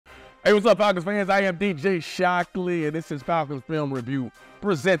Hey, what's up, Falcons fans? I am DJ Shockley, and this is Falcons Film Review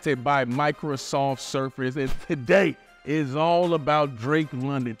presented by Microsoft Surface. And today is all about Drake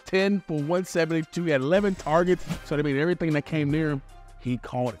London. 10 for 172, he had 11 targets, so that means everything that came near him, he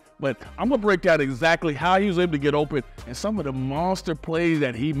caught it. But I'm going to break down exactly how he was able to get open and some of the monster plays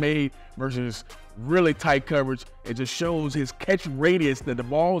that he made versus really tight coverage. It just shows his catch radius, that the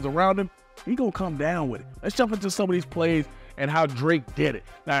ball is around him, he's going to come down with it. Let's jump into some of these plays and how Drake did it.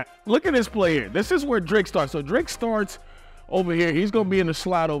 Now, look at this play here. This is where Drake starts. So Drake starts over here. He's going to be in the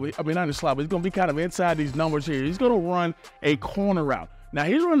slot over here. I mean, not in the slot, but he's going to be kind of inside these numbers here. He's going to run a corner route. Now,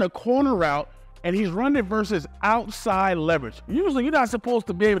 he's running a corner route, and he's running it versus outside leverage. Usually, you're not supposed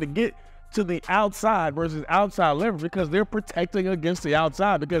to be able to get to the outside versus outside leverage because they're protecting against the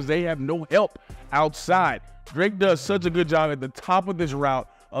outside because they have no help outside. Drake does such a good job at the top of this route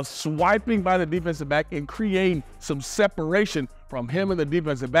of swiping by the defensive back and creating some separation from him and the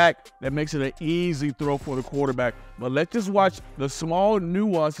defensive back that makes it an easy throw for the quarterback. But let's just watch the small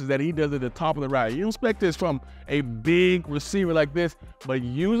nuances that he does at the top of the route. You don't expect this from a big receiver like this, but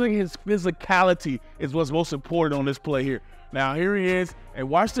using his physicality is what's most important on this play here. Now, here he is, and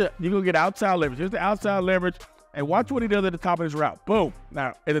watch you're going to get outside leverage. Here's the outside leverage, and watch what he does at the top of his route. Boom.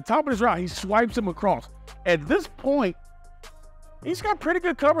 Now, at the top of his route, he swipes him across. At this point, he's got pretty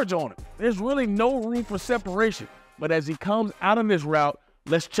good coverage on him. There's really no room for separation. But as he comes out of this route,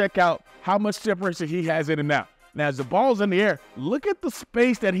 let's check out how much separation he has in him now. Now, as the ball's in the air, look at the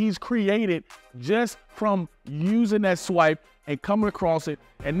space that he's created just from using that swipe and coming across it.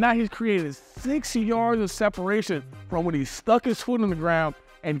 And now he's created 6 yards of separation from when he stuck his foot on the ground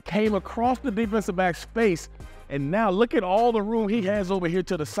and came across the defensive back's face. And now look at all the room he has over here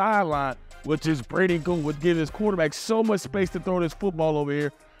to the sideline, which is pretty good, would give his quarterback so much space to throw this football over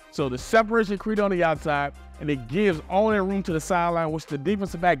here. So the separation created on the outside, and it gives all that room to the sideline, which the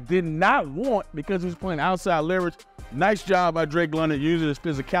defensive back did not want because he was playing outside leverage. Nice job by Drake London using his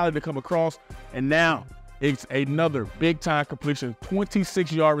physicality to come across. And now it's another big-time completion,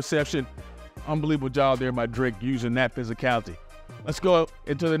 26-yard reception. Unbelievable job there by Drake using that physicality. Let's go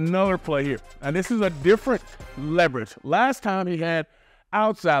into another play here. And this is a different leverage. Last time he had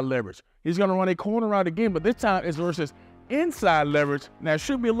outside leverage. He's going to run a corner route again, but this time it's versus inside leverage. Now, it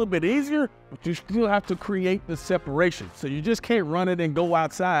should be a little bit easier, but you still have to create the separation. So you just can't run it and go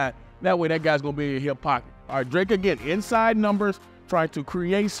outside. That way, that guy's going to be in your hip pocket. All right, Drake again, inside numbers, trying to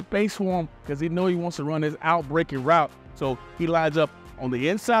create space for him because he knows he wants to run his out-breaking route. So he lines up on the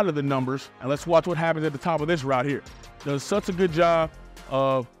inside of the numbers. And let's watch what happens at the top of this route here. Does such a good job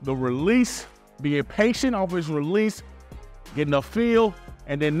of the release, being patient off his release, getting a feel,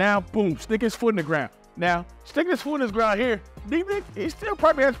 and then now, boom, stick his foot in the ground. Now, sticking his foot in the ground here, he still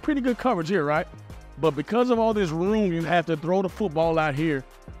probably has pretty good coverage here, right? But because of all this room, you have to throw the football out here.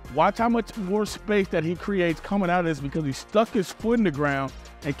 Watch how much more space that he creates coming out of this because he stuck his foot in the ground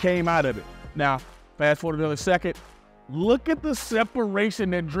and came out of it. Now, fast forward another second. Look at the separation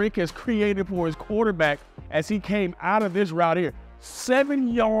that Drake has created for his quarterback as he came out of this route here. 7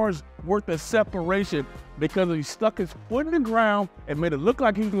 yards worth of separation because he stuck his foot in the ground and made it look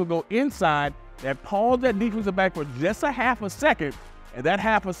like he was going to go inside. That paused that defensive back for just a half a second, and that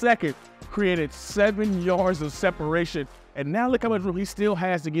half a second created 7 yards of separation. And now look how much room he still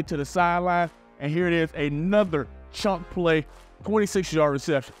has to get to the sideline. And here it is, another chunk play, 26-yard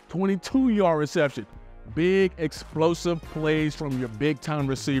reception, 22-yard reception. Big, explosive plays from your big-time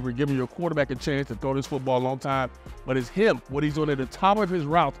receiver, giving your quarterback a chance to throw this football a long time. But it's him, what he's doing at the top of his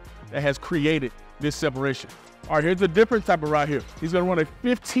route, that has created this separation. All right, here's a different type of route here. He's going to run a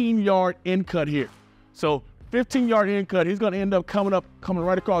 15-yard in cut here. So 15-yard in cut, he's going to end up coming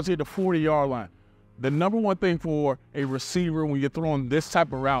right across here to 40-yard line. The number one thing for a receiver when you're throwing this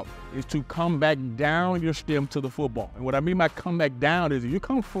type of route is to come back down your stem to the football. And what I mean by come back down is if you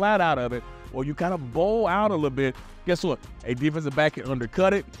come flat out of it or you kind of bowl out a little bit, guess what? A defensive back can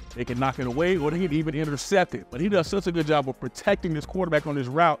undercut it, they can knock it away, or they can even intercept it. But he does such a good job of protecting this quarterback on this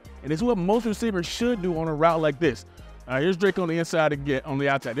route, and it's what most receivers should do on a route like this. Here's Drake on the inside again, on the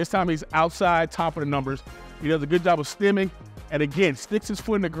outside. This time he's outside, top of the numbers. He does a good job of stemming, and again, sticks his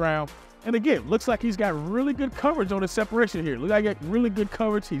foot in the ground. And again, looks like he's got really good coverage on his separation here. Looks like he got really good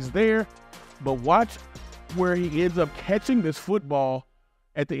coverage. He's there. But watch where he ends up catching this football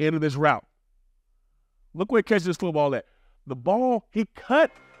at the end of this route. Look where he catches this football at. The ball, he cut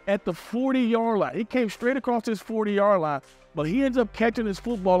at the 40-yard line. He came straight across this 40-yard line, but he ends up catching his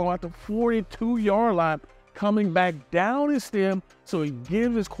football on the 42-yard line, coming back down his stem, so he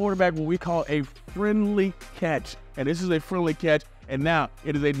gives his quarterback what we call a friendly catch. And this is a friendly catch, and now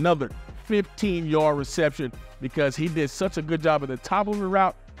it is another 15-yard reception because he did such a good job at the top of the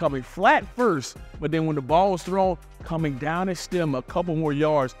route, coming flat first, but then when the ball was thrown, coming down his stem a couple more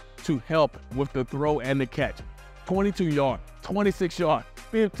yards to help with the throw and the catch. 22 yards, 26 yards,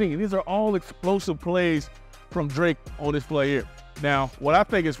 15. These are all explosive plays from Drake on this play here. Now, what I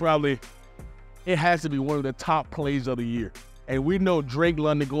think is probably, it has to be one of the top plays of the year. And we know Drake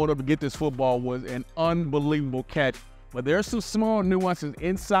London going up to get this football was an unbelievable catch. But there are some small nuances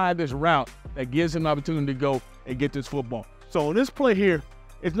inside this route that gives him an opportunity to go and get this football. So on this play here,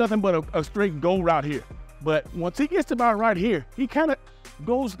 it's nothing but a straight go route here. But once he gets about right here, he kind of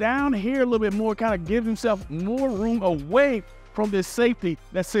goes down here a little bit more, kind of gives himself more room away from this safety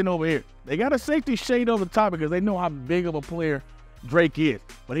that's sitting over here. They got a safety shade over the top because they know how big of a player Drake is.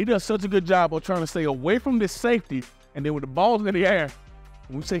 But he does such a good job of trying to stay away from this safety. And then with the balls in the air,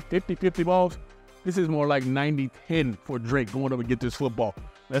 when we say 50-50 balls, this is more like 90-10 for Drake going up and get this football.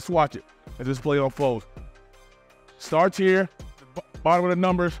 Let's watch it as this play unfolds. Starts here, bottom of the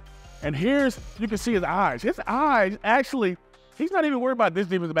numbers, and here's, you can see his eyes. His eyes actually, he's not even worried about this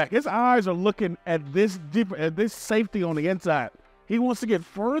defensive back. His eyes are looking at this safety on the inside. He wants to get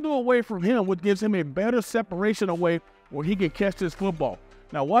further away from him, which gives him a better separation away where he can catch this football.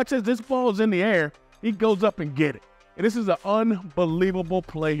 Now watch as this ball is in the air, he goes up and get it. And this is an unbelievable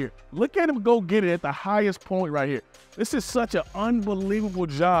play here. Look at him go get it at the highest point right here. This is such an unbelievable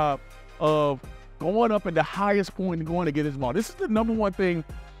job of going up at the highest point and going to get his ball. This is the number one thing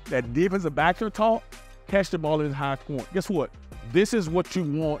that defensive backs are taught, catch the ball at his highest point. Guess what? This is what you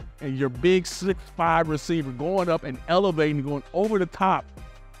want in your big 6'5" receiver, going up and elevating, going over the top.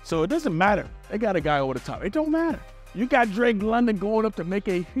 So it doesn't matter. They got a guy over the top. It don't matter. You got Drake London going up to make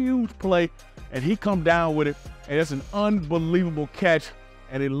a huge play, and he come down with it, and it's an unbelievable catch,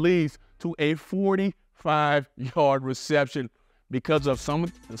 and it leads to a 45-yard reception because of some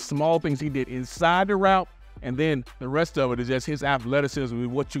of the small things he did inside the route, and then the rest of it is just his athleticism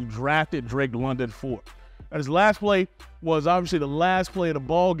and what you drafted Drake London for. And his last play was obviously the last play of the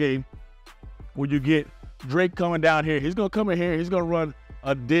ball game where you get Drake coming down here. He's going to come in here. He's going to run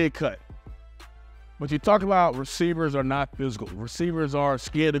a dig cut. But you talk about receivers are not physical. Receivers are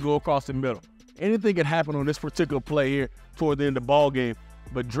scared to go across the middle. Anything can happen on this particular play here toward the end of the ball game.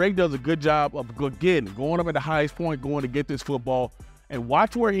 But Drake does a good job of, again, going up at the highest point, going to get this football. And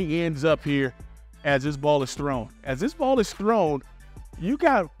watch where he ends up here as this ball is thrown. As this ball is thrown, you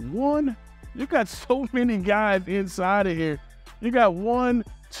got so many guys inside of here. You got 1,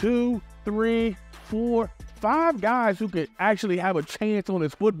 2, 3, 4, 5 guys who could actually have a chance on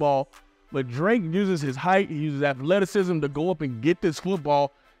this football. But Drake uses his height, he uses athleticism to go up and get this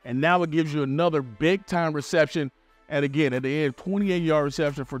football. And now it gives you another big-time reception. And again, at the end, 28-yard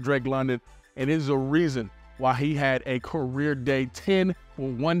reception for Drake London. And it is a reason why he had a career day, 10 for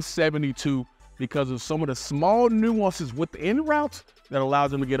 172, because of some of the small nuances within routes that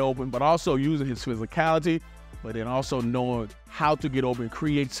allows him to get open, but also using his physicality, but then also knowing how to get open,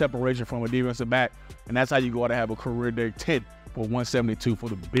 create separation from a defensive back. And that's how you go out and have a career day, 10 for 172 for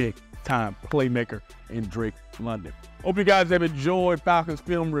the big-time playmaker in Drake London. Hope you guys have enjoyed Falcons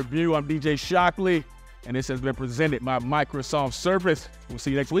Film Review. I'm DJ Shockley, and this has been presented by Microsoft Surface. We'll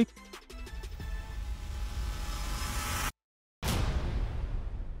see you next week.